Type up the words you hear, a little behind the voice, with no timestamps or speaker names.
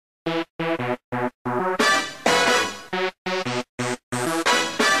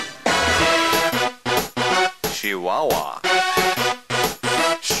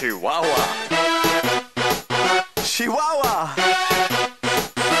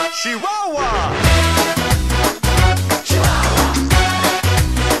Chihuahua!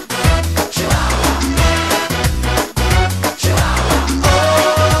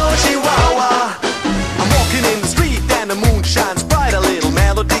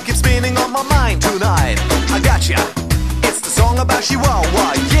 About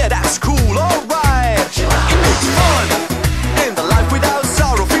Chihuahua, yeah, that's cool, alright. It makes fun, and the life without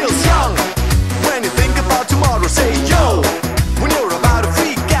sorrow feels young. When you think about tomorrow, say yo. When you're about to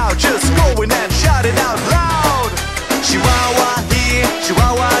freak out, just go in and shout it out loud. Chihuahua here,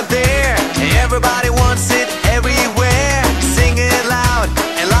 Chihuahua there, everybody wants it everywhere. Sing it loud,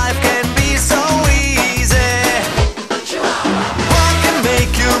 and life can be so easy. What can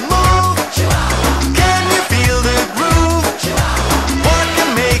make you move? Can you feel the groove?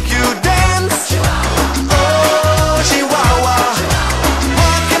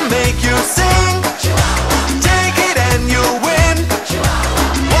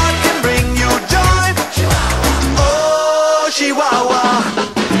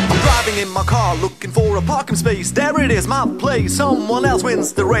 In my car looking for a parking space. There it is, my place. Someone else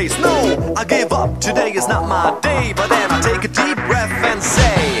wins the race. No, I give up. Today is not my day. But then I take a deep breath and say